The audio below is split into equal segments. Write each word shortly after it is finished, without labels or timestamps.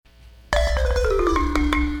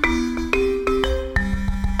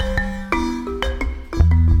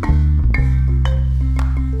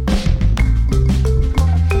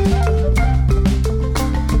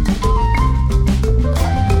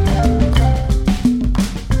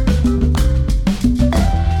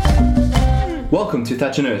to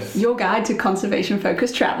Thatch and Earth, your guide to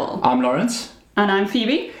conservation-focused travel. I'm Lawrence. And I'm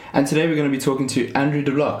Phoebe. And today we're going to be talking to Andrew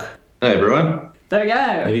de Block. Hey everyone. There we go.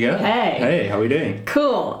 There you go. Hey. Hey, how are we doing?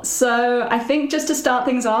 Cool. So I think just to start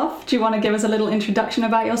things off, do you want to give us a little introduction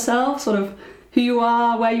about yourself? Sort of who you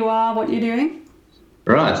are, where you are, what you're doing?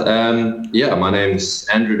 Right. My name's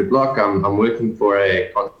Andrew de Block. I'm working for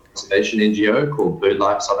a conservation NGO called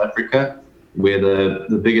BirdLife South Africa. We're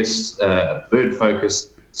the biggest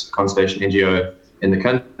bird-focused conservation NGO in the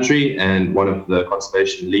country and one of the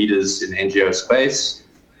conservation leaders in the NGO space.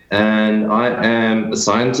 And I am a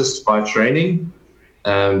scientist by training,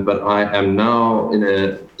 but I am now in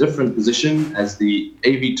a different position as the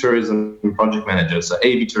AV tourism project manager. So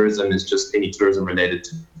AV tourism is just any tourism related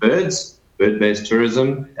to birds, bird-based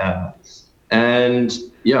tourism. I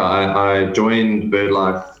joined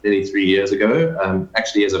BirdLife nearly 3 years ago,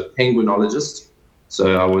 actually as a penguinologist.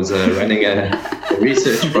 So I was running a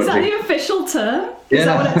research project. Is that the official term? Yeah. Is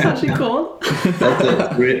that what it's actually called?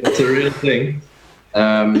 It's a real thing.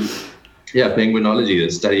 Penguinology, the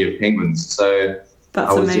study of penguins. So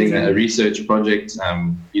I was doing a research project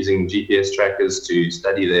using GPS trackers to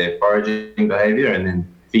study their foraging behavior and then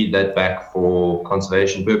feed that back for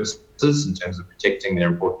conservation purposes in terms of protecting their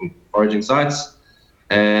important foraging sites.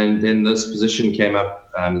 And then this position came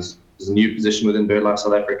up, this is a new position within BirdLife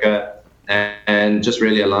South Africa, and just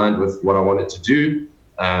really aligned with what I wanted to do.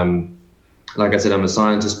 Like I said, I'm a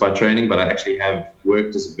scientist by training, but I actually have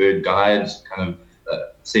worked as a bird guide kind of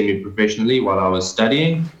semi-professionally while I was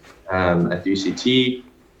studying at UCT.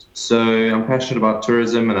 So I'm passionate about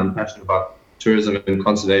tourism, and I'm passionate about tourism and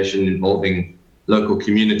conservation involving local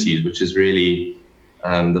communities, which is really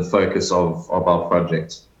the focus of our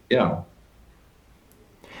project. Yeah.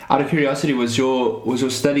 Out of curiosity, was your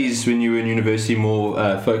studies when you were in university more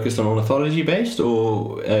focused on ornithology based,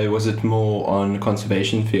 or was it more on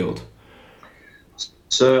conservation field?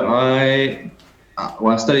 So I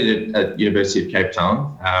studied at University of Cape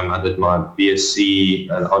Town. I did my BSc,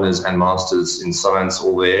 honours and masters in science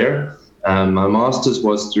all there. My masters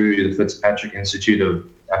was through the Fitzpatrick Institute of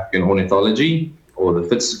African Ornithology, or the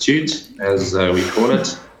Fitstitute, as we call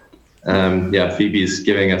it. Phoebe's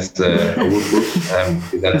giving us a whoop whoop.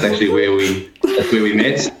 That's actually where we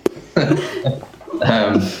met.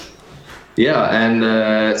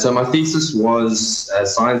 So my thesis was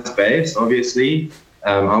science-based, obviously.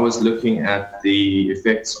 I was looking at the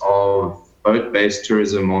effects of boat-based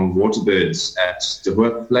tourism on waterbirds at De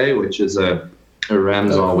Hoopvlei, which is a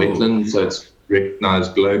Ramsar wetland, so it's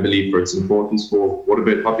recognized globally for its importance for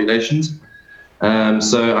waterbird populations.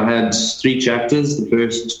 So I had 3 chapters. The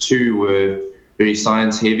first 2 were very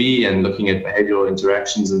science-heavy and looking at behavioral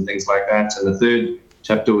interactions and things like that. And the third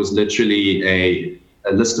chapter was literally a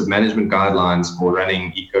list of management guidelines for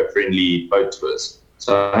running eco-friendly boat tours.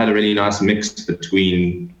 So I had a really nice mix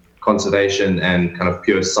between conservation and kind of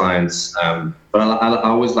pure science. But I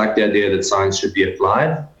always like the idea that science should be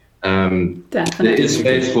applied. There is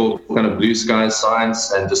space for kind of blue sky science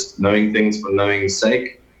and just knowing things for knowing's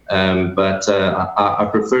sake. But I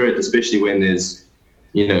prefer it, especially when there's,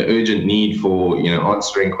 urgent need for,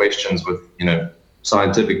 answering questions with,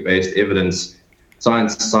 scientific-based evidence.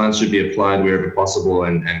 Science should be applied wherever possible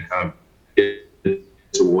and kind of get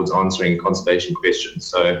towards answering conservation questions.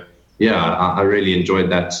 So, I really enjoyed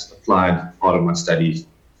that applied part of my studies.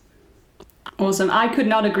 Awesome. I could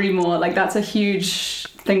not agree more. Like, that's a huge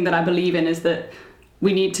thing that I believe in, is that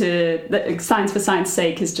we need that science for science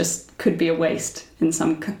sake could be a waste in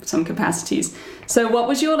some capacities. So what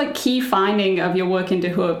was your key finding of your work in De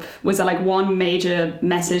Hoop? Was there one major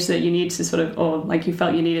message that you need to sort of, or you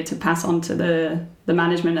felt you needed to pass on to the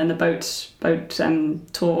management and the boat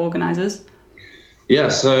tour organizers? Yeah,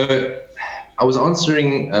 so I was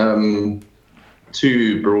answering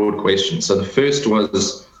 2 broad questions. So the first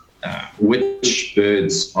was which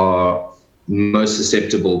birds are most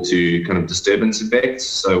susceptible to kind of disturbance effects,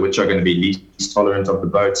 so which are going to be least tolerant of the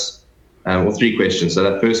boats, or 3 questions. So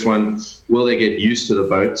that first one, will they get used to the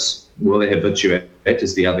boats? Will they habituate,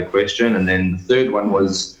 is the other question. And then the third one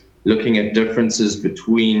was looking at differences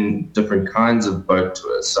between different kinds of boat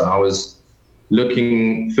tours. So I was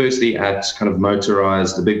looking firstly at kind of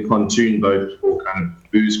motorized, the big pontoon boat or kind of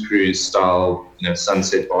booze cruise style,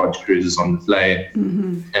 sunset barge cruises on the Vlei,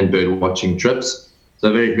 and bird watching trips.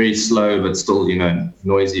 So very, very slow, but still,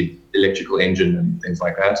 noisy electrical engine and things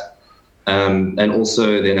like that. And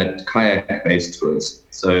also then at kayak-based tours.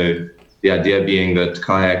 So the idea being that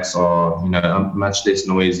kayaks are, much less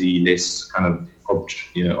noisy, less kind of,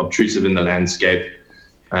 obtrusive in the landscape,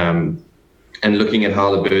 and looking at how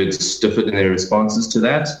the birds differed in their responses to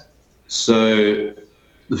that. So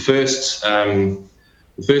the first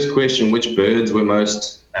the first question, which birds were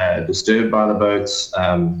most disturbed by the boats?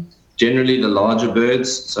 Generally the larger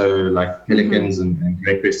birds, so like pelicans and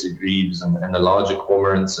great-crested grebes and the larger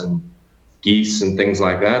cormorants and geese and things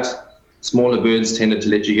like that. Smaller birds tended to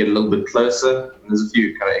let you get a little bit closer. And there's a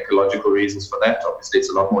few kind of ecological reasons for that. Obviously,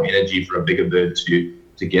 it's a lot more energy for a bigger bird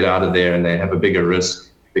to get out of there, and they have a bigger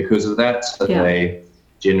risk because of that. So they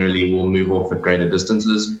generally will move off at greater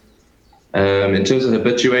distances. In terms of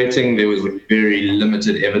habituating, there was very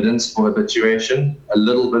limited evidence for habituation. A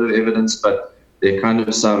little bit of evidence, but there are kind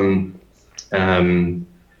of some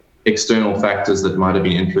external factors that might have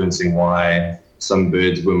been influencing why some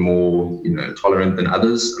birds were more, tolerant than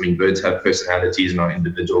others. I mean, birds have personalities and are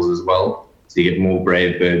individuals as well. So you get more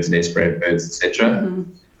brave birds, less brave birds, etc.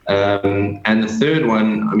 And the third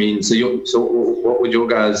one, I mean, so what would your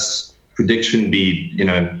guys' prediction be?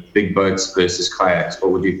 Big boats versus kayaks.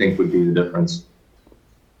 What would you think would be the difference?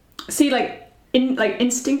 See,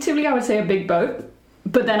 instinctively, I would say a big boat,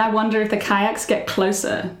 but then I wonder if the kayaks get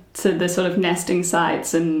closer to the sort of nesting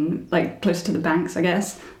sites and closer to the banks, I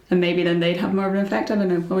guess. And maybe then they'd have more of an effect. I don't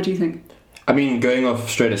know. What would you think? I mean, going off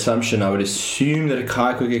straight assumption, I would assume that a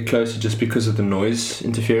kayak would get closer just because of the noise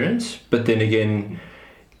interference. But then again,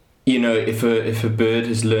 if a bird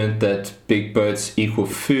has learned that big boats equal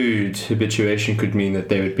food, habituation could mean that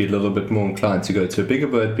they would be a little bit more inclined to go to a bigger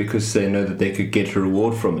boat because they know that they could get a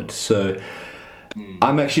reward from it. So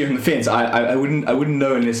I'm actually on the fence. I wouldn't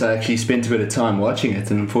know unless I actually spent a bit of time watching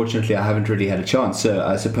it, and unfortunately I haven't really had a chance. So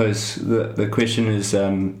I suppose the question is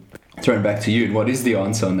thrown back to you. What is the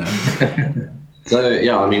answer on that? So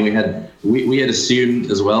yeah, I mean, we had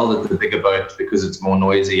assumed as well that the bigger boat, because it's more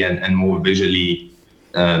noisy and more visually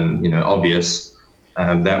obvious,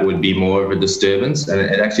 that would be more of a disturbance, and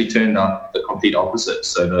it actually turned out the complete opposite.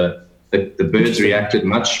 So the birds reacted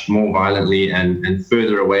much more violently and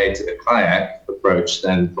further away to the kayak approach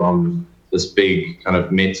than from this big kind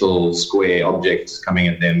of metal square object coming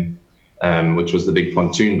at them, which was the big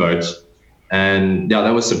pontoon boat. And yeah, that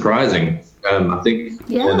was surprising. I think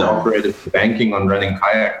the operators were banking on running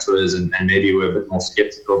kayak tours and maybe were a bit more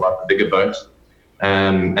skeptical about the bigger boat.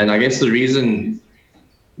 And I guess the reason,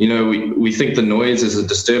 we think the noise is a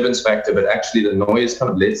disturbance factor, but actually the noise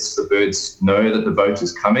kind of lets the birds know that the boat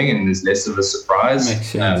is coming and there's less of a surprise. Makes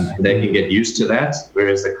sense. They can get used to that,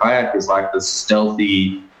 whereas the kayak is like this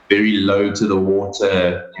stealthy, very low to the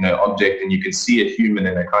water, object, and you can see a human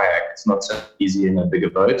in a kayak. It's not so easy in a bigger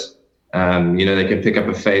boat. They can pick up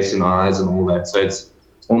a face and eyes and all that. So it's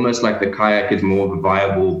almost like the kayak is more of a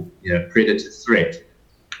viable, predator threat.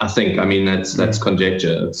 I think. I mean, that's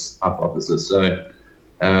conjecture. It's hypothesis. So.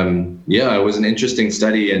 It was an interesting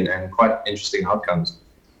study and quite interesting outcomes.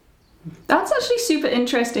 That's actually super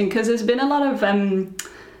interesting because there's been a lot of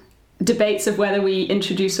debates of whether we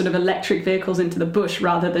introduce sort of electric vehicles into the bush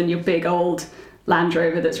rather than your big old Land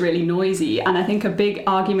Rover that's really noisy. And I think a big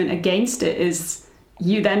argument against it is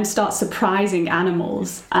you then start surprising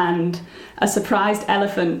animals, and a surprised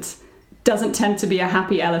elephant doesn't tend to be a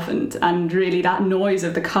happy elephant. And really that noise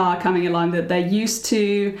of the car coming along that they're used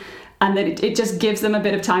to, and then it just gives them a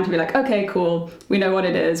bit of time to be like, okay, cool, we know what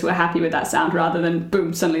it is, we're happy with that sound, rather than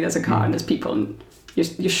boom, suddenly there's a car and there's people and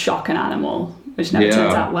you shock an animal, which never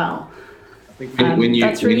turns out well. I think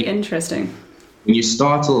that's really interesting. When you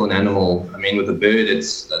startle an animal, I mean, with a bird,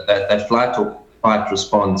 it's that flight or fight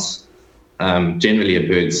response. Generally, a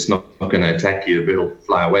bird's not going to attack you, the bird will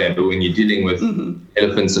fly away. But when you're dealing with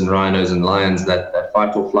elephants and rhinos and lions, that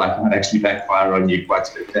fight or flight might actually backfire on you quite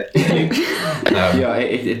spectacularly.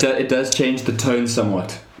 It does change the tone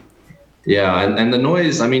somewhat. Yeah, and the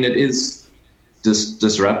noise, I mean, it is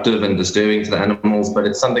disruptive and disturbing to the animals, but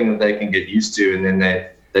it's something that they can get used to, and then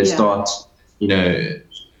they start, they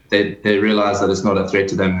realize that it's not a threat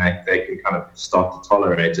to them, and they can kind of start to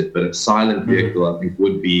tolerate it. But a silent vehicle, I think,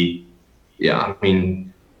 would be, I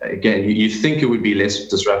mean, again, you think it would be less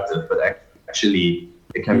disruptive, but actually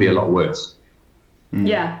it can be a lot worse.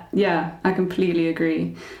 Yeah, I completely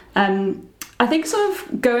agree. I think sort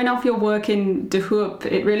of going off your work in De Hoop,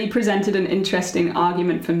 it really presented an interesting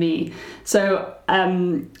argument for me. So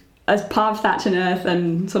as part of Thatch and Earth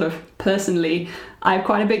and sort of personally, I have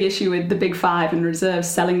quite a big issue with the Big Five and reserves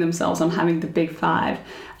selling themselves on having the Big Five.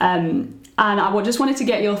 And I just wanted to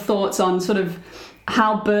get your thoughts on sort of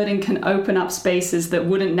how birding can open up spaces that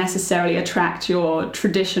wouldn't necessarily attract your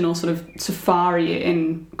traditional sort of safari,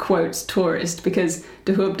 in quotes, tourist, because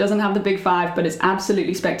De Hoop doesn't have the Big Five, but it's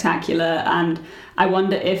absolutely spectacular. And I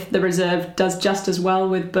wonder if the reserve does just as well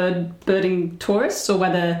with birding tourists, or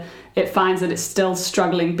whether it finds that it's still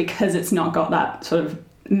struggling because it's not got that sort of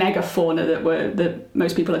mega fauna that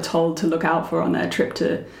most people are told to look out for on their trip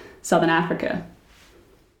to Southern Africa.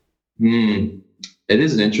 It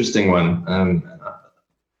is an interesting one.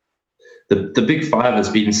 The Big Five has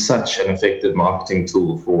been such an effective marketing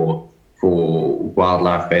tool for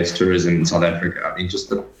wildlife-based tourism in South Africa. I mean, just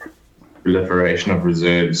the proliferation of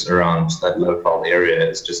reserves around that Lowveld area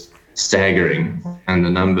is just staggering, and the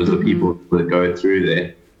numbers of people that go through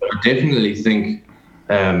there. But I definitely think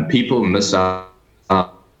people miss out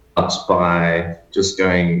by just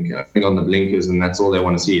going on the blinkers, and that's all they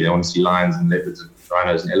want to see. They want to see lions and leopards and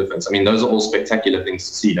rhinos and elephants. I mean, those are all spectacular things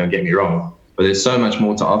to see, don't get me wrong, but there's so much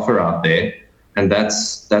more to offer out there, and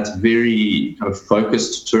that's very kind of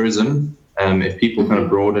focused tourism. If people kind of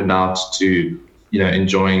broaden out to,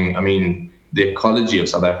 enjoying, I mean, the ecology of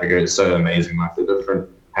South Africa is so amazing, like the different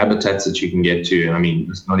habitats that you can get to. I mean,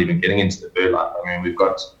 it's not even getting into the bird life. I mean, we've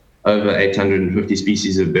got over 850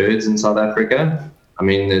 species of birds in South Africa. I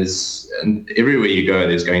mean, and everywhere you go,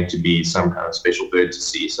 there's going to be some kind of special bird to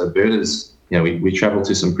see. So bird is, we travel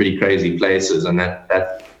to some pretty crazy places, and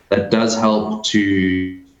that does help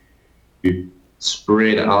to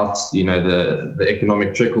spread out, the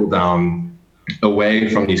economic trickle down away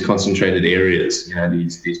from these concentrated areas,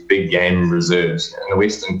 these big game reserves. In the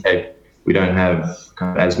Western Cape, we don't have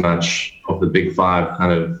kind of as much of the Big Five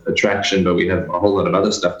kind of attraction, but we have a whole lot of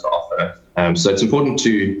other stuff to offer. So it's important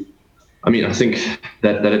to, I think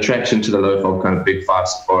that attraction to the Lowveld kind of Big Five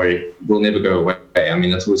safari will never go away. I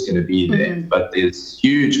mean, that's always going to be there, but there's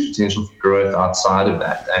huge potential for growth outside of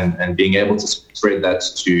that, and being able to spread that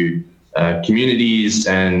to communities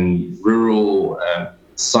and rural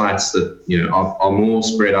sites that are more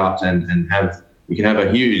spread out and we can have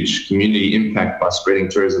a huge community impact by spreading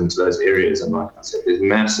tourism to those areas. And like I said, there's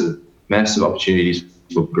massive opportunities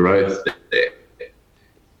for growth there.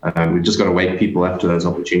 We've just got to wake people up to those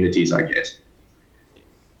opportunities, I guess.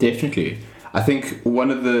 Definitely. I think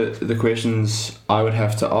one of the questions I would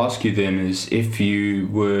have to ask you then is if you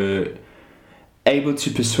were able to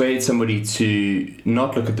persuade somebody to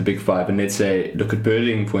not look at the Big Five and let's say look at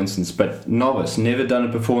birding, for instance, but novice, never done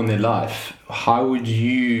it before in their life, how would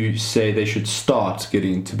you say they should start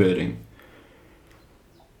getting into birding?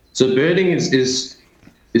 So birding is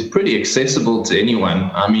pretty accessible to anyone.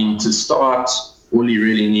 I mean, to start, all you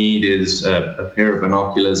really need is a pair of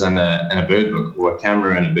binoculars and a bird book, or a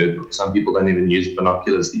camera and a bird book. Some people don't even use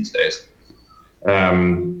binoculars these days.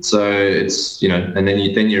 So it's, and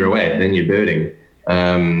then you're away, then you're birding.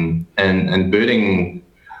 And birding,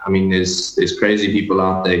 I mean, there's crazy people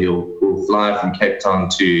out there who'll fly from Cape Town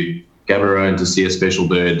to Gaborone to see a special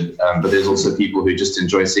bird. But there's also people who just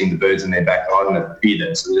enjoy seeing the birds in their back garden at the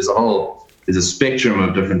feeder. So there's a spectrum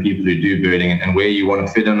of different people who do birding, and where you want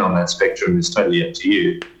to fit in on that spectrum is totally up to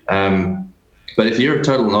you. But if you're a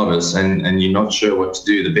total novice and you're not sure what to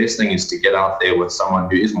do, the best thing is to get out there with someone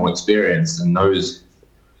who is more experienced and knows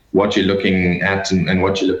what you're looking at and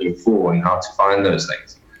what you're looking for and how to find those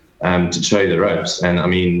things, to show you the ropes. And I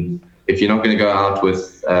mean, if you're not going to go out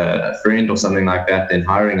with a friend or something like that, then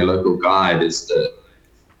hiring a local guide is the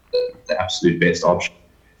absolute best option.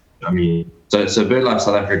 I mean, so BirdLife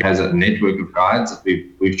South Africa has a network of guides that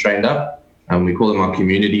we've trained up, and we call them our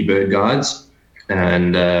community bird guides.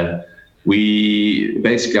 And our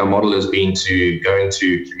model has been to go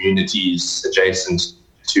into communities adjacent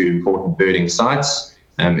to important birding sites,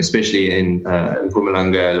 especially in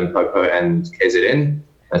Mpumalanga, Limpopo, and KZN.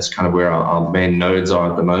 That's kind of where our main nodes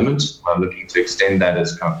are at the moment. I'm looking to extend that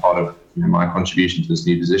as kind of part of my contribution to this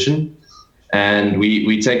new position. And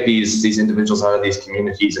we take these individuals out of these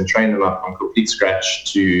communities and train them up from complete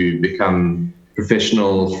scratch to become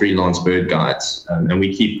professional freelance bird guides. And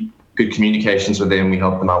we keep good communications with them. We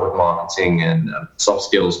help them out with marketing and soft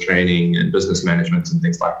skills training and business management and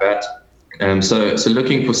things like that. So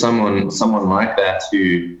looking for someone like that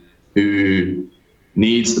who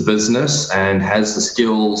needs the business and has the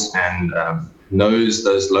skills and knows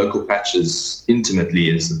those local patches intimately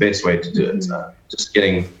is the best way to do it. Just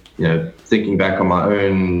getting, thinking back on my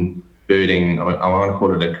own birding, I won't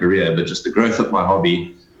call it a career, but just the growth of my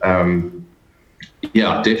hobby.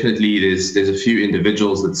 Definitely there's a few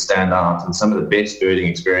individuals that stand out, and some of the best birding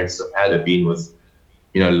experiences I've had have been with,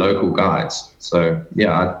 local guides. So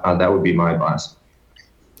that would be my advice.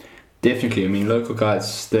 Definitely. I mean, local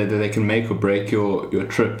guides, they can make or break your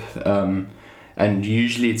trip. And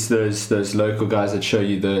usually it's those local guys that show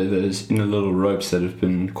you those inner little ropes that have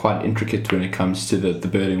been quite intricate when it comes to the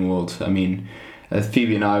birding world. I mean,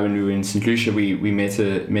 Phoebe and I, when we were in St. Lucia, we met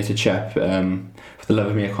a chap, for the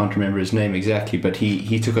love of me, I can't remember his name exactly, but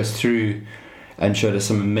he took us through and showed us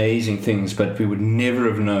some amazing things, but we would never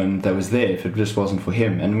have known that was there if it just wasn't for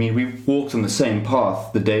him. And I mean, we walked on the same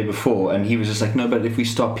path the day before, and he was just like, no, but if we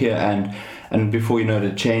stop here, and before you know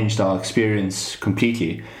it changed our experience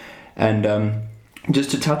completely. And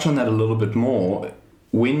just to touch on that a little bit more,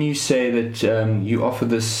 when you say that you offer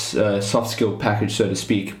this soft skill package, so to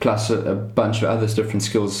speak, plus a bunch of other different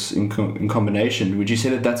skills in combination, would you say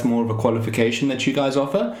that that's more of a qualification that you guys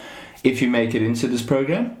offer if you make it into this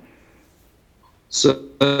program? So,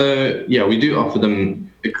 yeah, we do offer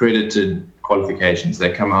them accredited qualifications.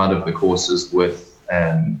 They come out of the courses with,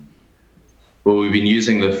 we've been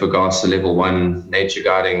using the FAGASA Level 1 Nature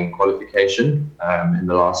Guiding qualification in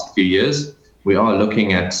the last few years. We are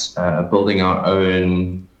looking at building our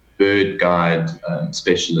own bird guide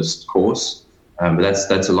specialist course, but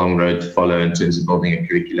that's a long road to follow in terms of building a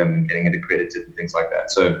curriculum and getting it accredited and things like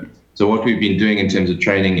that. So what we've been doing in terms of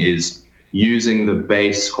training is using the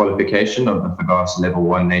base qualification of the FAGASA Level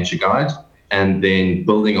 1 Nature Guide, and then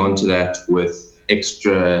building onto that with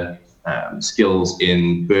extra skills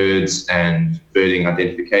in birds and birding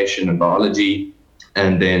identification and biology.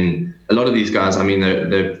 And then a lot of these guys, I mean,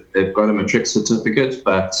 they've got a matric certificate,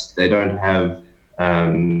 but they don't have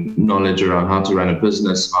knowledge around how to run a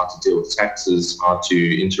business, how to deal with taxes, how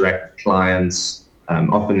to interact with clients.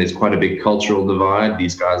 Often there's quite a big cultural divide.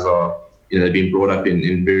 These guys are, they've been brought up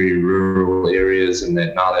in very rural areas, and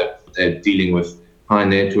now they're dealing with high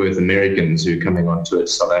net worth Americans who are coming onto it,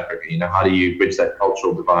 South Africa. How do you bridge that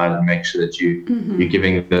cultural divide and make sure that you're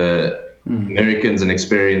giving the Americans an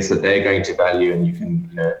experience that they're going to value, and you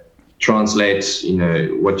can translate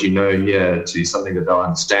what you know here to something that they'll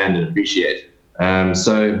understand and appreciate.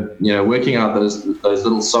 So working out those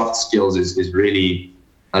little soft skills is really,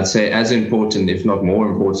 I'd say, as important, if not more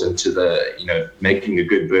important, to the making a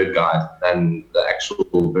good bird guide than the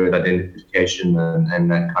actual bird identification and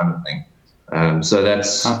that kind of thing. So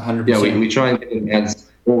that's 100%. We try and get as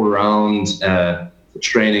all around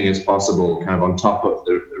training as possible, kind of on top of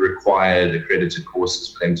the required accredited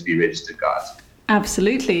courses for them to be registered guides.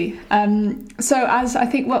 Absolutely. So as I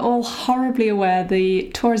think we're all horribly aware, the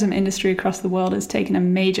tourism industry across the world has taken a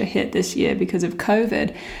major hit this year because of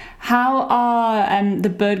COVID. How are the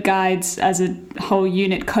bird guides as a whole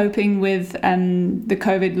unit coping with the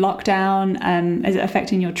COVID lockdown? Is it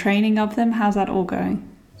affecting your training of them? How's that all going?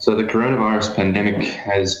 So the coronavirus pandemic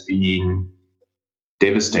has been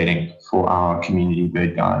devastating for our community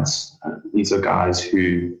bird guides. These are guys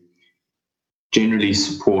who generally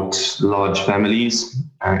support large families,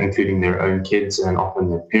 including their own kids and often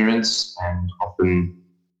their parents, and often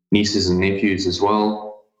nieces and nephews as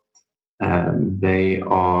well. They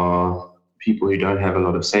are people who don't have a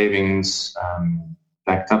lot of savings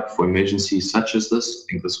backed up for emergencies such as this.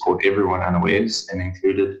 I think this caught everyone unawares, and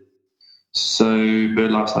included. So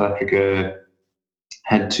BirdLife South Africa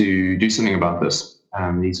had to do something about this.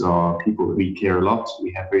 These are people that we care a lot.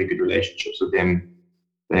 We have very good relationships with them.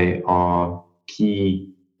 They are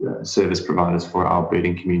key service providers for our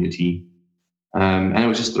birding community. And it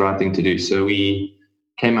was just the right thing to do. So we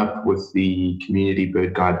came up with the Community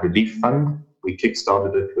Bird Guide Relief Fund. We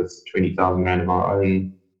kickstarted it with 20,000 Rand of our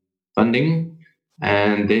own funding,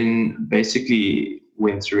 and then basically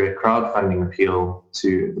went through a crowdfunding appeal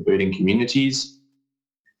to the birding communities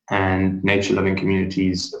and nature-loving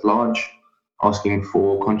communities at large, asking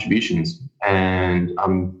for contributions. And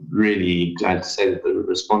I'm really glad to say that the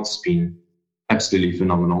response has been absolutely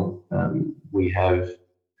phenomenal. We have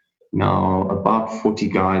now about 40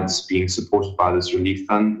 guides being supported by this relief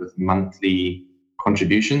fund with monthly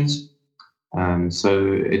contributions.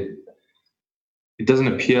 So it doesn't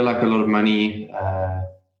appear like a lot of money,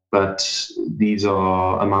 but these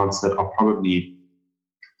are amounts that are probably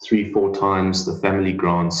 3-4 times the family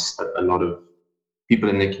grants that a lot of people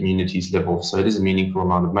in their communities live off. So it is a meaningful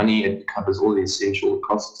amount of money. It covers all the essential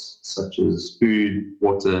costs such as food,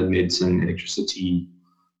 water, medicine, electricity,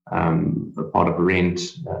 a part of rent.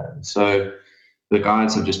 So the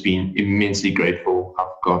guides have just been immensely grateful.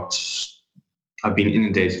 I've been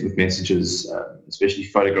inundated with messages, especially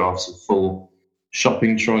photographs of full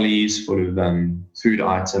shopping trolleys full of food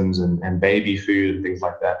items and baby food and things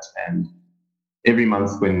like that. And every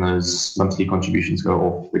month when those monthly contributions go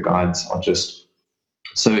off, the guides are just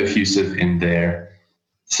so effusive in their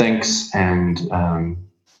thanks, and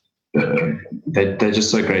they're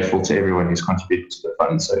just so grateful to everyone who's contributed to the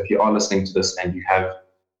fund. So if you are listening to this and you have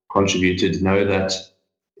contributed, know that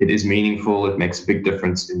it is meaningful. It makes a big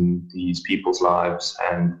difference in these people's lives,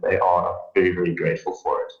 and they are very, very grateful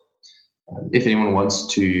for it. If anyone wants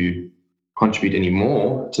to contribute any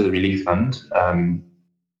more to the relief fund,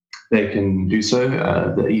 they can do so.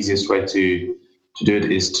 The easiest way to do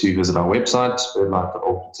it is to visit our website,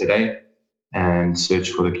 birdlife.org.za, and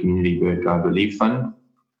search for the Community Bird Guide Relief Fund.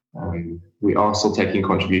 We are still taking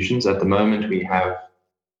contributions. At the moment, we have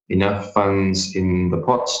enough funds in the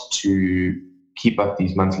pot to keep up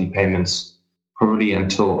these monthly payments probably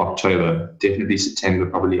until October, definitely September,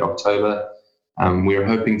 probably October. We're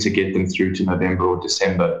hoping to get them through to November or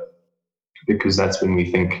December, because that's when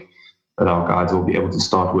we think that our guides will be able to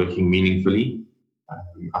start working meaningfully.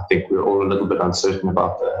 I think we're all a little bit uncertain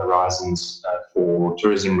about the horizons for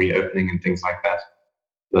tourism reopening and things like that.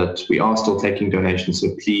 But we are still taking donations, so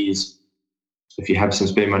please, if you have some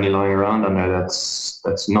spare money lying around, I know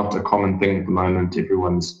that's not a common thing at the moment.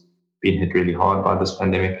 Everyone's been hit really hard by this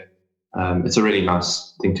pandemic. It's a really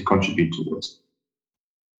nice thing to contribute towards.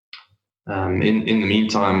 In the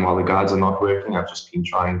meantime, while the guides are not working, I've just been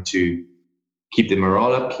trying to keep their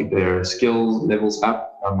morale up, keep their skill levels up.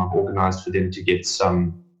 I've organized for them to get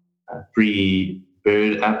some free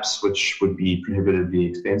bird apps, which would be prohibitively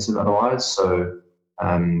expensive otherwise. So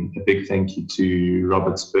a big thank you to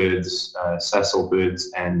Roberts Birds, Sasol Birds,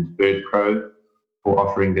 and Bird Pro for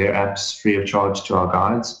offering their apps free of charge to our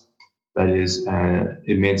guides. That is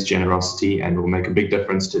immense generosity and will make a big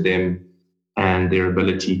difference to them and their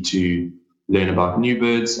ability to learn about new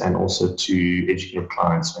birds and also to educate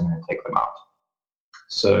clients when they take them out.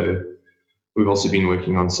 So we've also been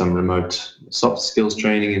working on some remote soft skills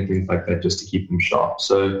training and things like that just to keep them sharp.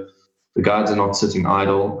 So the guides are not sitting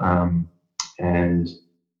idle, and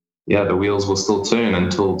the wheels will still turn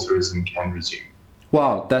until tourism can resume.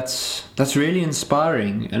 Wow, that's really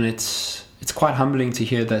inspiring, and it's quite humbling to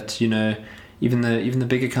hear that, you know, even the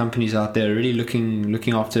bigger companies out there are really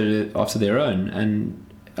looking after their own.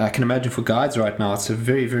 And I can imagine for guides right now, it's a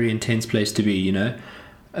very, very intense place to be, you know,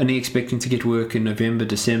 only expecting to get work in November,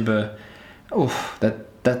 December. Oh,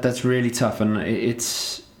 that's really tough. And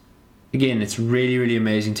it's really, really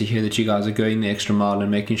amazing to hear that you guys are going the extra mile and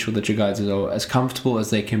making sure that your guides are as comfortable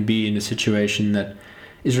as they can be in a situation that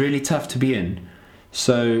is really tough to be in.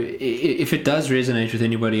 So if it does resonate with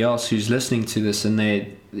anybody else who's listening to this and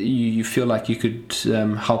you feel like you could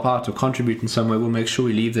help out or contribute in some way, we'll make sure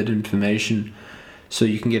we leave that information so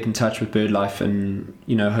you can get in touch with BirdLife and,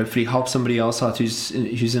 you know, hopefully help somebody else out who's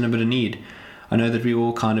in a bit of need. I know that we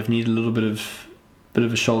all kind of need a little bit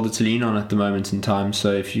of a shoulder to lean on at the moment in time.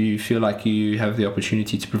 So if you feel like you have the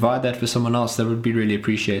opportunity to provide that for someone else, that would be really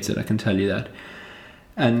appreciated. I can tell you that.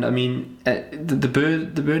 And I mean, the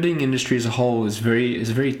birding industry as a whole is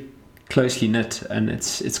very closely knit, and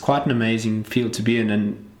it's quite an amazing field to be in.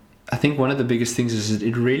 And I think one of the biggest things is that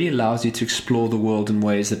it really allows you to explore the world in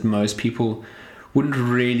ways that most people wouldn't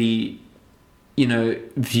really, you know,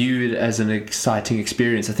 view it as an exciting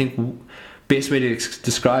experience. I think best way to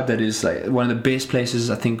describe that is like one of the best places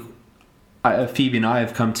I think Phoebe and I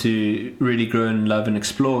have come to really grow and love and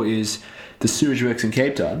explore is the sewage works in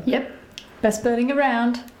Cape Town. Yep. Best birding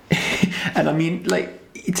around. And I mean, like,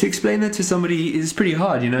 to explain that to somebody is pretty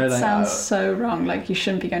hard, you know. It sounds so wrong. Like, you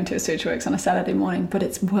shouldn't be going to a sewage works on a Saturday morning, but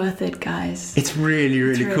it's worth it, guys. It's really,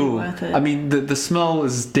 really cool. Worth it. I mean, the smell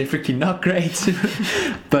is definitely not great,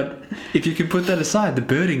 but if you can put that aside, the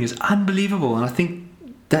birding is unbelievable. And I think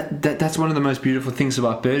that's one of the most beautiful things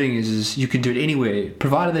about birding is you can do it anywhere,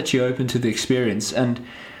 provided that you're open to the experience. And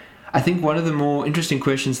I think one of the more interesting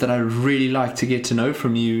questions that I really like to get to know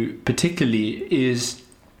from you particularly is,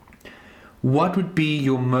 what would be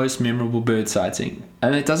your most memorable bird sighting?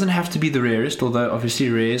 And it doesn't have to be the rarest, although obviously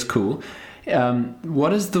rare is cool.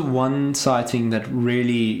 What is the one sighting that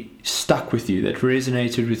really stuck with you, that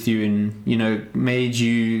resonated with you and, you know, made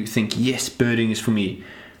you think, yes, birding is for me?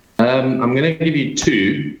 I'm going to give you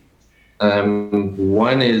two.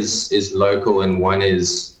 One is local and one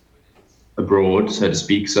is abroad, so to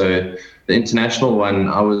speak. So the international one,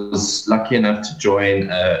 I was lucky enough to join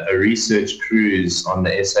a research cruise on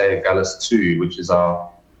the SA Agulhas 2, which is our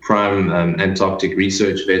prime Antarctic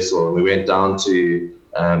research vessel. We went down to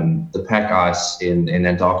the pack ice in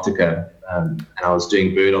Antarctica, and I was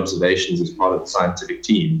doing bird observations as part of the scientific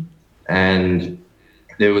team. And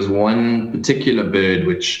there was one particular bird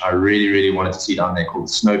which I really, really wanted to see down there called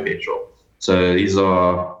the snow petrel. So these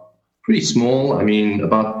are pretty small. I mean,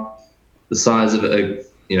 about the size of a,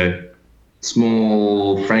 you know,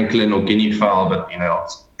 small Franklin or guinea fowl, but, you know,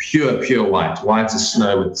 it's pure white as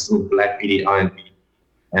snow with this little black beady iron beak.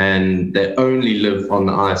 And they only live on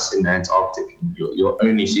the ice in the Antarctic. You'll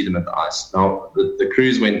only see them at the ice. Now, the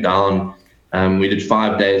cruise went down. We did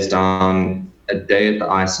 5 days down, a day at the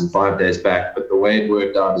ice and 5 days back. But the way it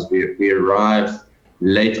worked out is we arrived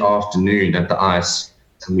late afternoon at the ice,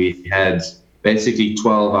 and we had basically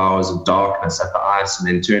 12 hours of darkness at the ice and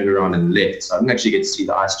then turned around and left. So I didn't actually get to see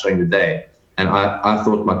the ice during the day. And I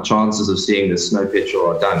thought my chances of seeing the snow petrel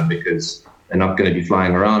are done because they're not going to be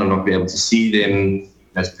flying around. I'm not going to be able to see them.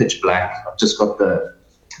 It's pitch black. I've just got the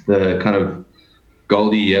kind of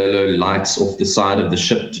goldy yellow lights off the side of the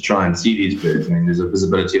ship to try and see these birds. I mean, there's a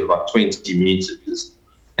visibility of about 20 meters.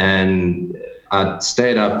 And I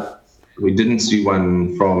stayed up. We didn't see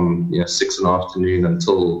one from 6 in the afternoon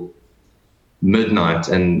until midnight.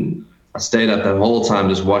 And I stayed up the whole time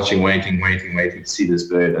just watching, waiting to see this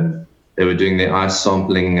bird. And they were doing their ice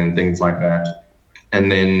sampling and things like that. And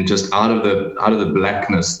then just out of the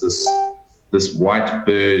blackness, this white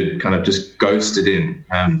bird kind of just ghosted in.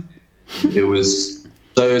 It was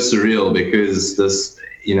so surreal because this,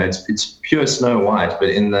 it's pure snow white, but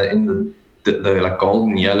in the like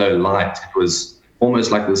golden yellow light, it was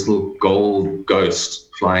almost like this little gold ghost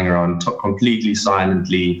flying around completely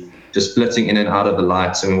silently, just flitting in and out of the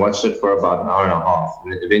lights. And we watched it for about an hour and a half.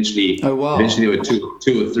 And eventually there were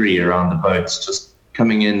two or three around the boats just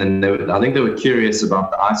coming in, and I think they were curious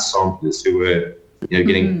about the ice samplers who were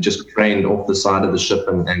getting just trained off the side of the ship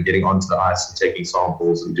and getting onto the ice and taking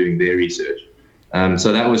samples and doing their research.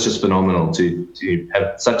 So that was just phenomenal to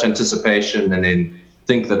have such anticipation and then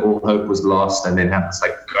think that all hope was lost and then have this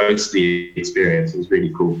like ghostly experience. It was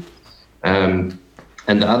really cool. And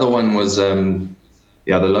the other one was, the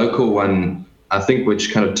local one, I think,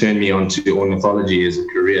 which kind of turned me on to ornithology as a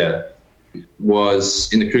career,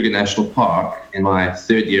 was in the Kruger National Park. In my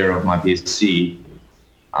third year of my BSc,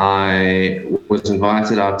 I was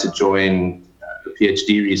invited out to join a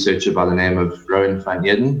PhD researcher by the name of Rowan van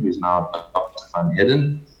Eden, who's now Dr. van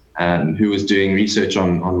Eden, who was doing research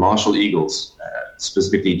on martial eagles,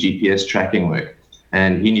 specifically GPS tracking work.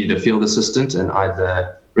 And he needed a field assistant, and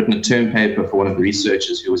I'd written a term paper for one of the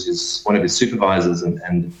researchers who was one of his supervisors,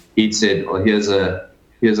 and he'd said, well, here's a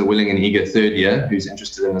willing and eager third year who's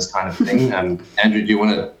interested in this kind of thing. Andrew, do you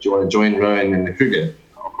want to join Rowan in the Kruger?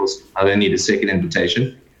 Of course, I don't need a second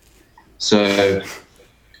invitation. So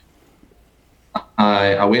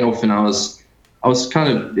I went off, and I was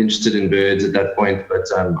kind of interested in birds at that point, but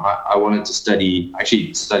I wanted to study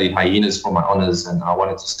hyenas for my honors, and I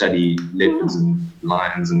wanted to study leopards and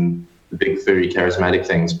lions and the big furry charismatic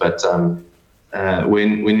things. But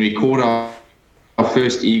when we caught our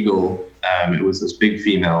first eagle, it was this big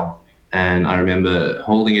female, and I remember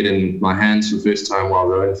holding it in my hands for the first time while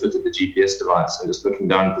Rowan fitted the GPS device, and just looking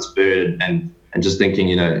down at this bird and just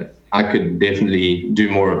thinking, I could definitely do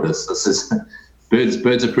more of this. This is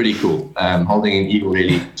birds are pretty cool. Holding an eagle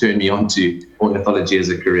really turned me on to ornithology as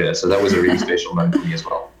a career, so that was a really special moment for me as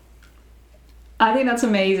well. I think that's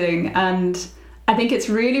amazing, and I think it's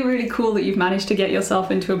really, really cool that you've managed to get yourself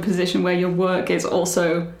into a position where your work is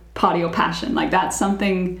also part of your passion. Like, that's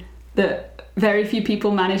something that very few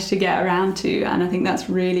people manage to get around to, and I think that's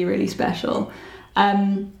really, really special.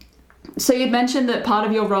 So you'd mentioned that part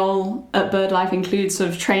of your role at BirdLife includes sort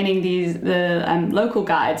of training the local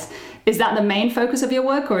guides. Is that the main focus of your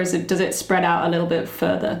work, or does it spread out a little bit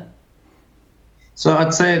further? So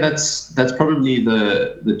I'd say that's probably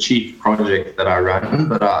the chief project that I run,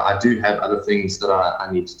 but I do have other things that I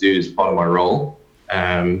need to do as part of my role.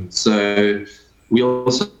 So we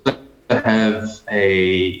also have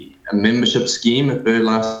a membership scheme at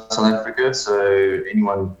BirdLife South Africa. So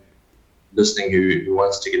anyone listening who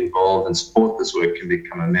wants to get involved and support this work can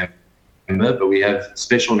become a member. But we have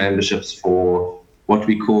special memberships for what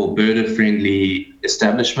we call birder-friendly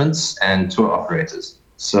establishments and tour operators.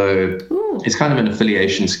 So it's kind of an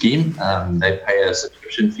affiliation scheme. They pay a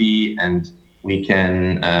subscription fee, and we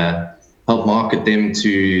can help market them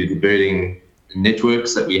to the birding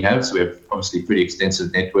networks that we have. So we have obviously pretty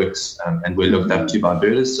extensive networks, and we're looked up to by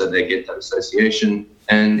birders, so they get that association.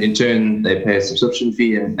 And in turn, they pay a subscription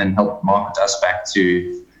fee and help market us back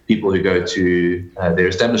to people who go to their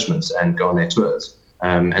establishments and go on their tours.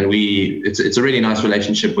 And it's a really nice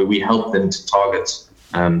relationship where we help them to target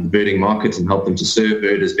the birding market and help them to serve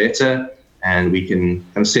birders better. And we can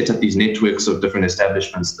kind of set up these networks of different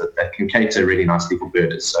establishments that can cater really nicely for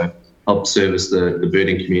birders. So help service the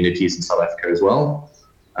birding communities in South Africa as well.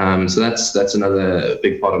 So that's another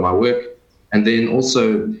big part of my work. And then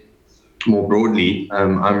also more broadly,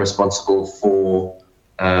 I'm responsible for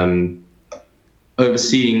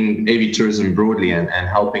overseeing AV tourism broadly and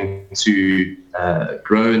helping to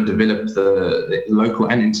grow and develop the local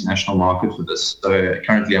and international market for this. So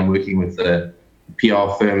currently I'm working with a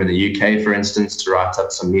PR firm in the UK, for instance, to write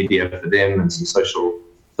up some media for them and some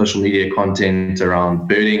social media content around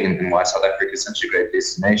birding and why South Africa is such a great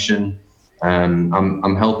destination.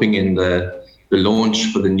 I'm helping in the launch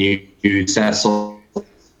for the new Sasol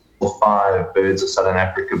 5 Birds of Southern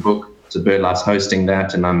Africa book. So BirdLife's hosting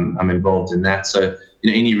that, and I'm involved in that. So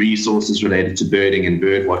any resources related to birding and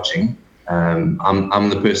bird watching, I'm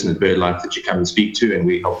the person at BirdLife that you come and speak to, and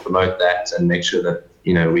we help promote that and make sure that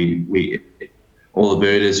we all the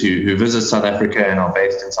birders who visit South Africa and are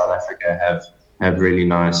based in South Africa have really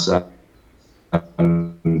nice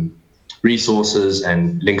resources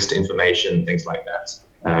and links to information, things like that.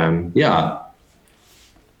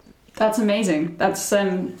 That's amazing. That's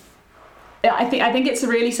I think it's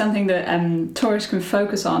really something that tourists can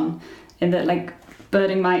focus on, in that like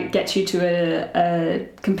birding might get you to a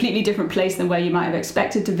completely different place than where you might have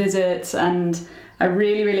expected to visit. And I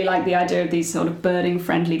really, really like the idea of these sort of birding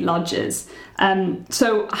friendly lodges.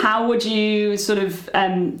 So how would you sort of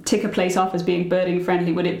tick a place off as being birding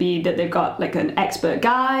friendly? Would it be that they've got like an expert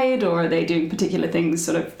guide, or are they doing particular things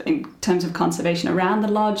sort of in terms of conservation around the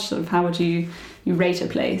lodge? Sort of how would you rate a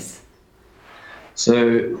place?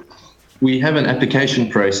 So we have an application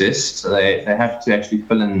process. So they have to actually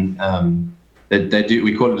fill in,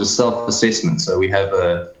 we call it a self-assessment. So we have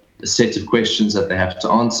a set of questions that they have to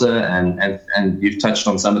answer, and you've touched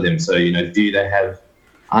on some of them. So, do they have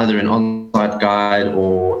either an on-site guide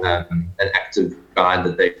or an active guide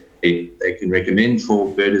that they can recommend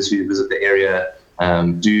for birders who visit the area?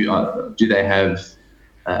 Do they have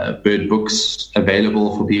bird books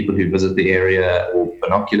available for people who visit the area, or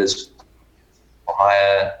binoculars for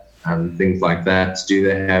hire, things like that? Do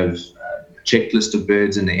they have a checklist of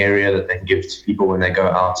birds in the area that they can give to people when they go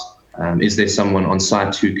out? Is there someone on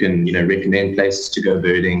site who can, recommend places to go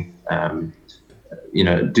birding?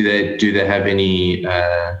 Do they have any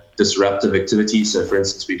disruptive activities? So, for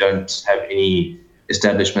instance, we don't have any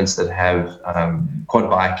establishments that have quad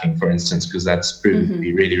biking, for instance, because that's proven to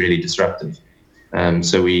be really, really disruptive.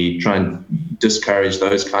 So we try and discourage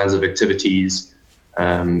those kinds of activities.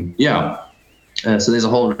 So there's a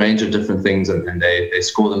whole range of different things, and they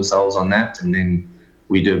score themselves on that, and then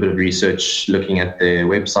we do a bit of research looking at their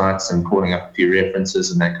websites and calling up a few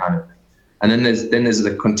references and that kind of thing. And then there's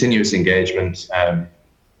the continuous engagement.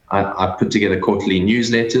 I put together quarterly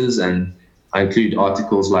newsletters, and I include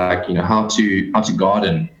articles like how to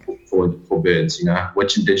garden for birds.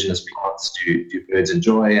 Which indigenous plants do birds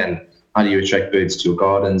enjoy, and how do you attract birds to your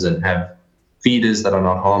gardens and have feeders that are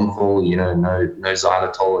not harmful. No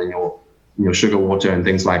xylitol in your sugar water and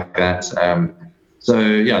things like that.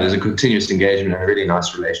 There's a continuous engagement and a really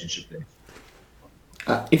nice relationship there.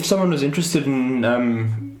 If someone was interested in,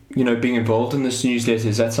 being involved in this newsletter,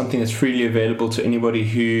 is that something that's freely available to anybody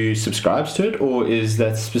who subscribes to it, or is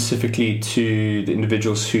that specifically to the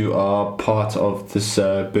individuals who are part of this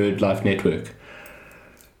BirdLife network?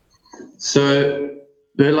 So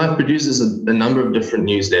BirdLife produces a number of different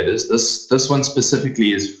newsletters. This one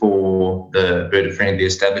specifically is for the bird-friendly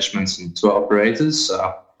establishments and tour operators. So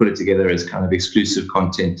I put it together as kind of exclusive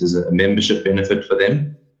content as a membership benefit for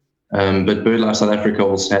them. But BirdLife South Africa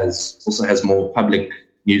also has more public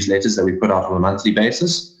newsletters that we put out on a monthly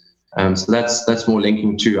basis. So that's more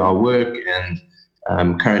linking to our work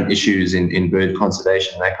and current issues in bird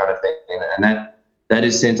conservation, that kind of thing. And that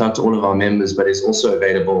is sent out to all of our members, but it's also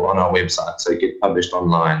available on our website. So it gets published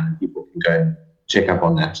online. People can go and check up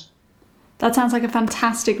on that. That sounds like a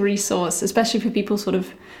fantastic resource, especially for people sort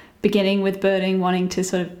of beginning with birding, wanting to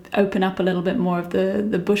sort of open up a little bit more of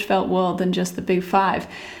the bushveld world than just the big five.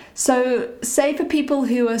 So say for people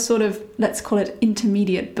who are sort of, let's call it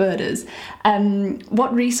intermediate birders,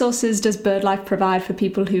 what resources does BirdLife provide for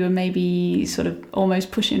people who are maybe sort of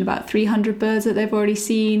almost pushing about 300 birds that they've already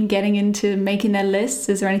seen, getting into making their lists?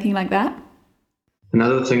 Is there anything like that?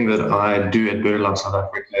 Another thing that I do at BirdLife South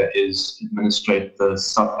Africa is administrate the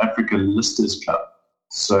South Africa Listers Club.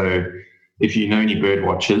 So if you know any bird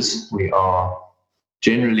watchers, we are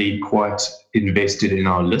generally quite invested in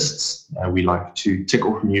our lists. We like to tick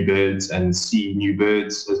off new birds and see new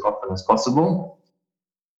birds as often as possible.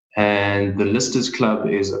 And the Listers Club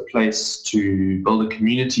is a place to build a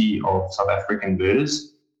community of South African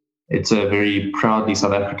birders. It's a very proudly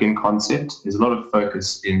South African concept. There's a lot of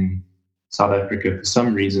focus in South Africa for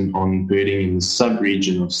some reason on birding in the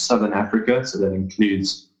sub-region of Southern Africa. So that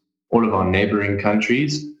includes all of our neighboring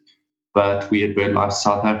countries. But we at BirdLife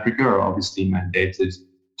South Africa are obviously mandated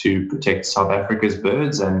to protect South Africa's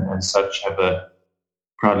birds and as such have a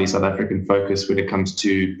proudly South African focus when it comes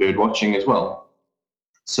to bird watching as well.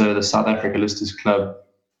 So the South Africa Listers Club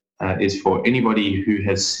is for anybody who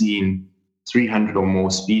has seen 300 or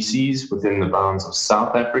more species within the bounds of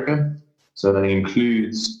South Africa. So that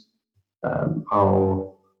includes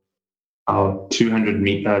our 200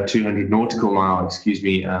 nautical mile,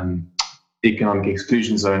 economic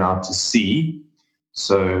exclusion zone out to sea.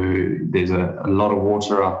 So there's a lot of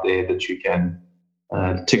water out there that you can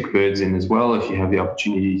tick birds in as well if you have the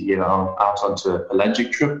opportunity to get out onto a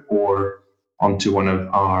pelagic trip or onto one of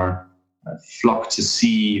our flock to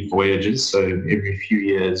sea voyages. So every few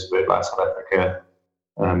years, BirdLife South Africa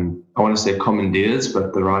I want to say commandeers,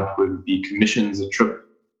 but the right word would be commissions a trip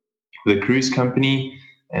with a cruise company,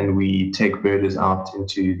 and we take birders out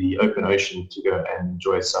into the open ocean to go and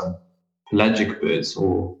enjoy some pelagic birds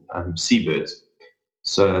or seabirds.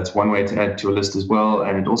 So that's one way to add to a list as well.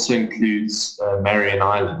 And it also includes Marion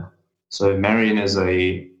Island. So Marion is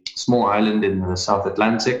a small island in the South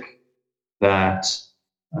Atlantic that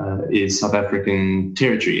is South African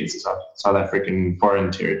territory. It's a South African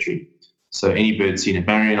foreign territory. So any birds seen at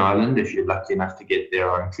Marion Island, if you're lucky enough to get there,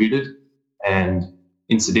 are included. And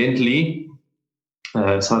incidentally,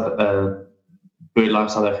 BirdLife South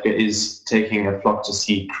Africa is taking a Flock to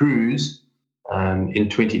Sea cruise in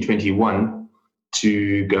 2021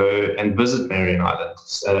 to go and visit Marion Island.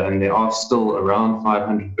 And there are still around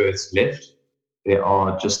 500 birds left. There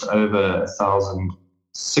are just over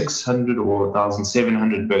 1,600 or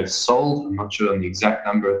 1,700 birds sold. I'm not sure on the exact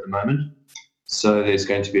number at the moment. So there's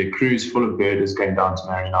going to be a cruise full of birders going down to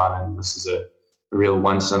Marion Island. This is a real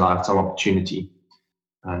once-in-a-lifetime opportunity.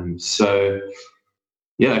 So,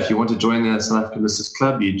 if you want to join the South African Listeners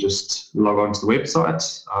Club, you just log on to the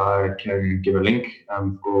website. I can give a link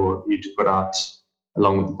for you to put out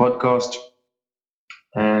along with the podcast.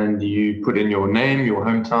 And you put in your name, your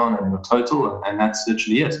hometown, and your total, and that's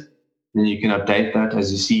literally it. Then you can update that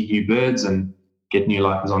as you see new birds and get new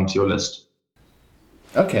lifers onto your list.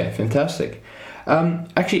 Okay, fantastic.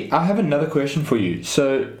 Actually, I have another question for you.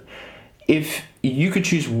 So, if you could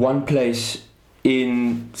choose one place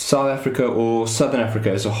in South Africa or Southern Africa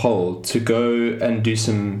as a whole to go and do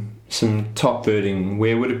some top birding,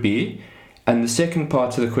 where would it be? And the second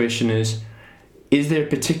part to the question is there a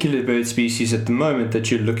particular bird species at the moment that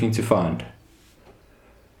you're looking to find?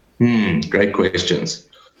 Great questions.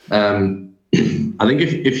 I think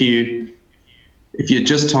if you're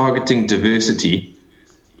just targeting diversity,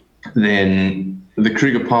 then the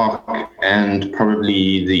Kruger Park and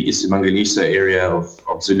probably the Isibongoyiso area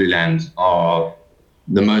of Zululand are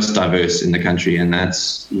the most diverse in the country, and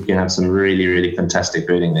you can have some really, really fantastic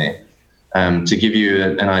birding there. To give you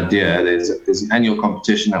an idea, there's an annual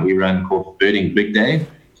competition that we run called Birding Big Day,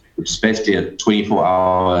 which is basically a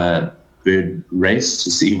 24-hour bird race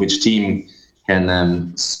to see which team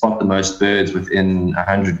can spot the most birds within a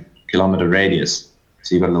 100-kilometer radius.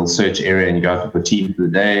 So you've got a little search area, and you go out for a team for the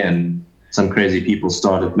day, and some crazy people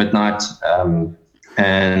start at midnight.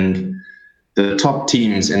 And the top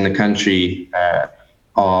teams in the country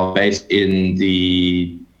are based in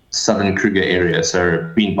the Southern Kruger area, so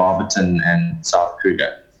between Barberton and South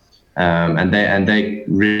Kruger. And they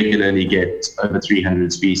regularly get over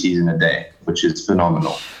 300 species in a day, which is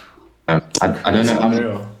phenomenal. I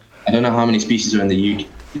don't know how many species are in the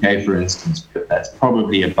UK, for instance, but that's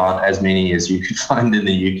probably about as many as you could find in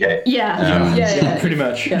the UK. Yeah, pretty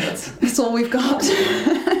much. Yeah, that's all we've got.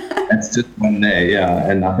 That's just one day, yeah.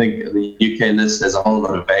 And I think the UK list has a whole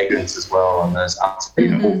lot of vagrants as well on those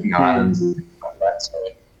outside Orkney Islands and things like that. So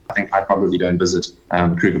I think I'd probably go and visit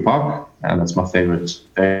Kruger Park, and that's my favorite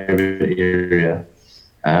area.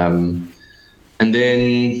 And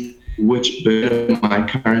then, which bird am I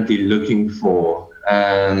currently looking for?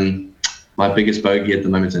 My biggest bogey at the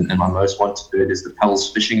moment and my most wanted bird is the Pell's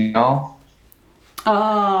fishing owl.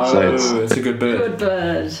 So it's a good bird. Good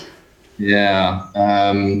bird. Yeah,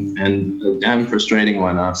 and a damn frustrating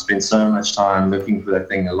one. I've spent so much time looking for that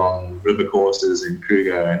thing along river courses in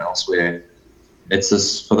Kruger and elsewhere. It's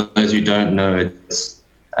just, for those who don't know, it's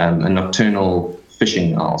a nocturnal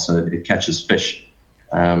fishing owl, so it catches fish.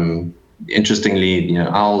 Interestingly,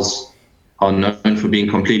 owls are known for being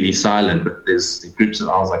completely silent, but there's groups of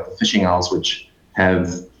owls like the fishing owls which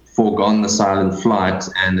have foregone the silent flight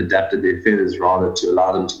and adapted their feathers rather to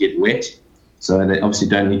allow them to get wet. So they obviously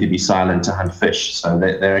don't need to be silent to hunt fish. So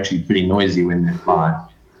they're actually pretty noisy when they fly.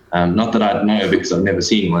 Not that I'd know because I've never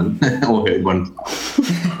seen one or heard one.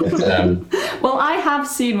 But, well, I have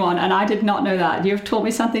seen one, and I did not know that. You've taught me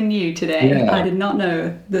something new today. Yeah. I did not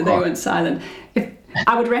know that they weren't silent.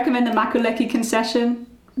 I would recommend the Makuleki concession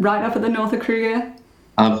right up at the north of Kruger.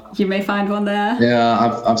 You may find one there.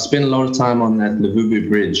 Yeah, I've spent a lot of time on that Lavubu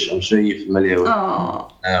Bridge. I'm sure you're familiar with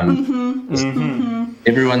it.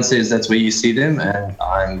 Everyone says that's where you see them, and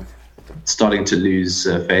I'm starting to lose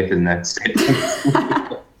faith in that statement.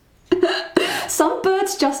 Some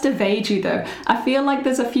birds just evade you, though. I feel like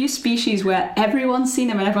there's a few species where everyone's seen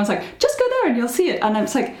them and everyone's like, just go there and you'll see it. And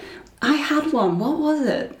it's like, I had one. What was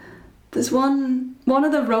it? There's one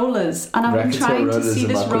of the rollers, and I've been trying to see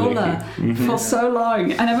this roller for so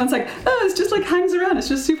long, and everyone's like, oh, it's just like hangs around, it's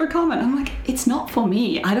just super common. I'm like, it's not for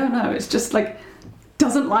me. I don't know. It's just like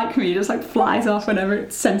doesn't like me. It just like flies off whenever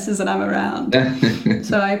it senses that I'm around.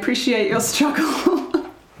 So I appreciate your struggle.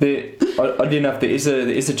 Oddly enough, there is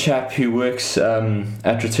a chap who works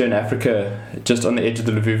at Return Africa, just on the edge of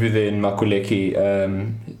the Luvuvu there in Makuleki.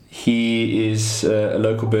 He is a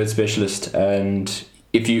local bird specialist, and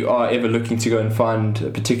if you are ever looking to go and find a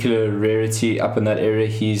particular rarity up in that area,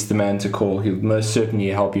 he's the man to call. He'll most certainly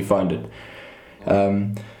help you find it.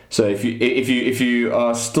 So if you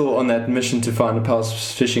are still on that mission to find a Pals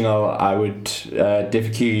fishing owl, I would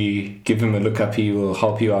definitely give him a look up. He will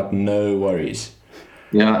help you out, no worries.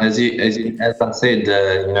 Yeah, as I said,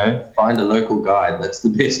 find a local guide. That's the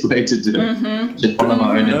best way to do it. Mm-hmm. Just follow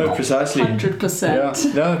my own advice. No, precisely. 100%.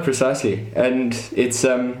 Yeah, no, precisely. And it's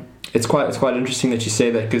quite interesting that you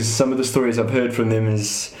say that, because some of the stories I've heard from them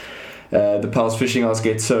is the Pals fishing owls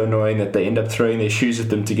get so annoying that they end up throwing their shoes at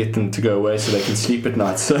them to get them to go away so they can sleep at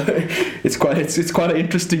night. So it's quite an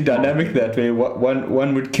interesting dynamic that way.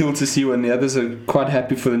 One would kill to see when the others are quite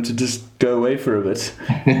happy for them to just go away for a bit.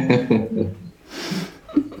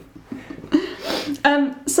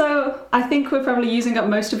 So I think we're probably using up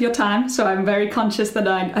most of your time, so I'm very conscious that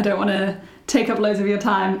I don't want to take up loads of your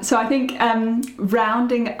time. So I think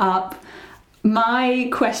rounding up, my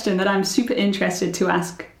question that I'm super interested to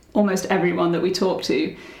ask almost everyone that we talk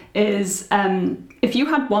to is, if you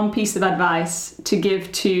had one piece of advice to give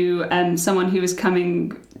to someone who is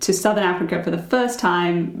coming to Southern Africa for the first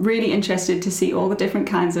time, really interested to see all the different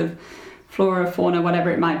kinds of flora, fauna, whatever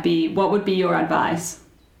it might be, what would be your advice?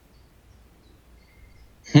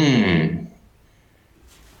 I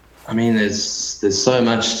mean, there's so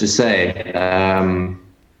much to say.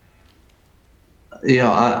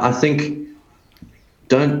 I think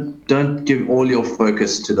don't give all your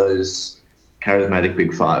focus to those charismatic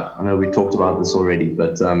big five. I know we talked about this already,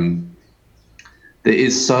 but there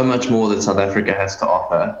is so much more that South Africa has to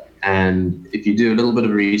offer. And if you do a little bit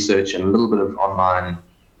of research and a little bit of online,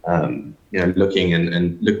 looking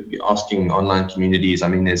and asking online communities. I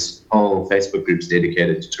mean, there's whole Facebook groups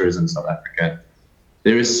dedicated to tourism in South Africa.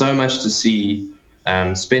 There is so much to see.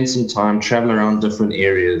 Spend some time, travel around different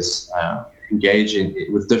areas, engage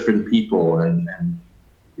with different people, and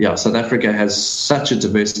South Africa has such a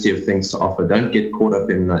diversity of things to offer. Don't get caught up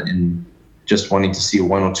in just wanting to see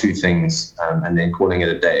one or two things and then calling it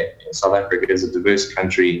a day. South Africa is a diverse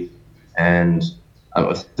country, and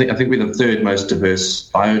I think we're the third most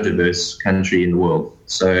biodiverse country in the world.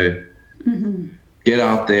 So get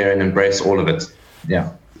out there and embrace all of it.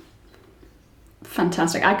 Yeah.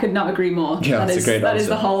 Fantastic. I could not agree more. Yeah, that is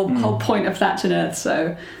the whole point of Thatched Earth.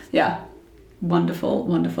 So yeah,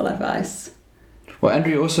 wonderful advice. Well,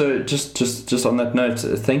 Andrew, also just on that note,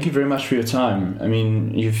 thank you very much for your time. I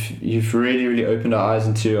mean, you've really opened our eyes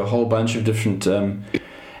into a whole bunch of different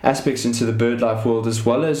aspects into the bird life world, as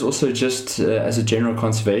well as also just as a general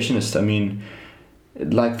conservationist. I mean,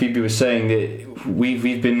 like Phoebe was saying, that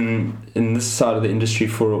we've been in this side of the industry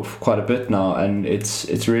for quite a bit now, and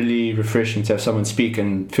it's really refreshing to have someone speak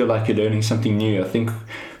and feel like you're learning something new. I think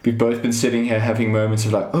we've both been sitting here having moments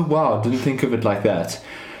of like, oh wow, didn't think of it like that.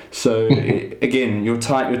 So again, your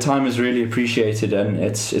time is really appreciated, and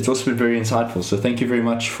it's also been very insightful. So thank you very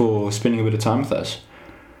much for spending a bit of time with us.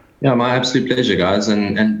 Yeah, my absolute pleasure, guys,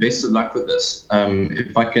 and best of luck with this.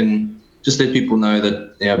 If I can just let people know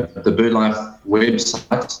that the BirdLife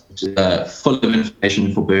website, which is full of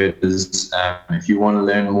information for birders. If you want to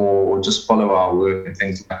learn more or just follow our work and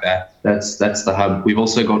things like that, that's the hub. We've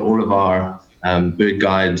also got all of our bird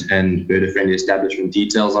guide and birder-friendly establishment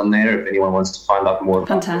details on there if anyone wants to find out more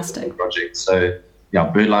about the project. So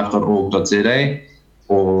birdlife.org.za,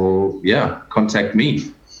 or contact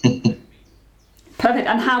me. Perfect.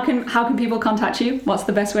 And how can people contact you? What's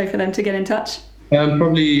the best way for them to get in touch?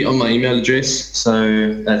 Probably on my email address.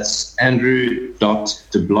 So that's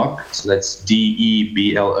andrew.deblock. So that's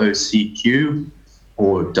DEBLOCQ,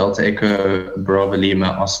 or Delta Echo Bravo Lima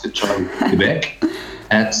Oscar Charlie Quebec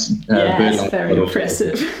at yes, very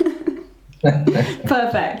impressive.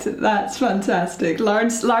 Perfect. That's fantastic.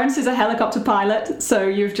 Lawrence is a helicopter pilot, so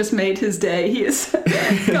you've just made his day. He has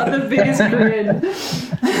got the biggest grin.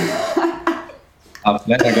 I'm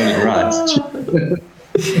glad I got it right.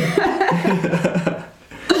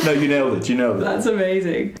 No, you nailed it. That's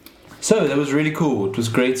amazing. So that was really cool. It was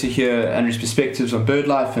great to hear Andrew's perspectives on bird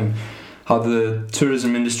life and how the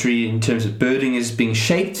tourism industry in terms of birding is being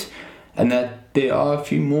shaped, and that there are a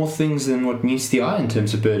few more things than what meets the eye in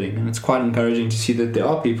terms of birding. And it's quite encouraging to see that there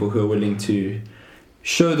are people who are willing to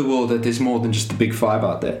show the world that there's more than just the big five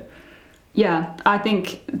out there. Yeah, I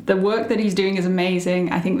think the work that he's doing is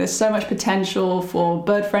amazing. I think there's so much potential for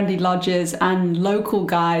bird-friendly lodges and local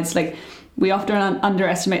guides. Like, we often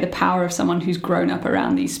underestimate the power of someone who's grown up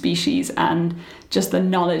around these species and just the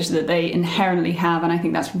knowledge that they inherently have. And I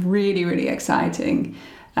think that's really, really exciting.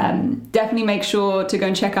 Definitely make sure to go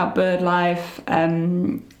and check out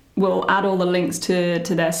BirdLife. We'll add all the links to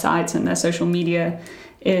their sites and their social media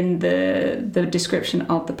in the description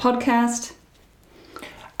of the podcast.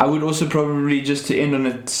 I would also probably, just to end on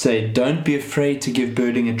it, say don't be afraid to give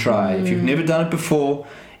birding a try. If you've never done it before,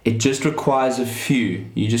 it just requires a few.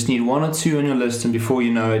 You just need 1 or 2 on your list, and before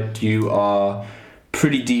you know it, you are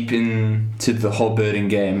pretty deep into the whole birding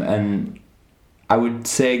game. And I would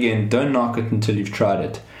say again, don't knock it until you've tried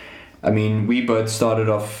it. I mean, we both started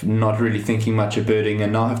off not really thinking much of birding,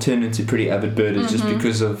 and now have turned into pretty avid birders just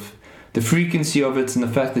because of the frequency of it and the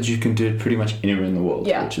fact that you can do it pretty much anywhere in the world,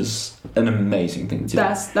 which is an amazing thing to do.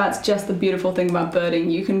 That's just the beautiful thing about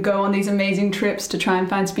birding. You can go on these amazing trips to try and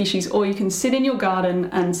find species, or you can sit in your garden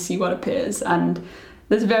and see what appears. And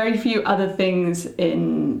there's very few other things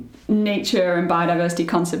in nature and biodiversity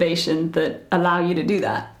conservation that allow you to do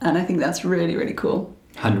that. And I think that's really, really cool.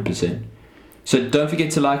 100%. So don't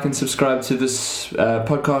forget to like and subscribe to this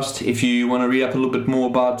podcast. If you want to read up a little bit more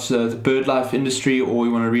about the BirdLife industry, or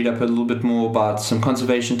you want to read up a little bit more about some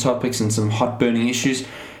conservation topics and some hot burning issues,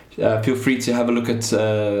 feel free to have a look at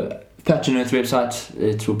Thatch and Earth website.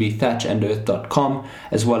 It will be thatchandearth.com,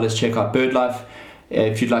 as well as check out BirdLife.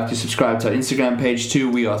 If you'd like to subscribe to our Instagram page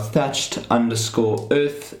too, we are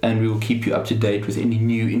thatched_earth, and we will keep you up to date with any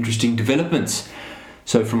new interesting developments.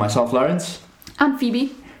 So from myself, Lawrence. And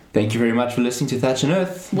Phoebe. Thank you very much for listening to Thatch and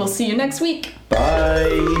Earth. We'll see you next week.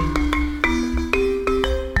 Bye.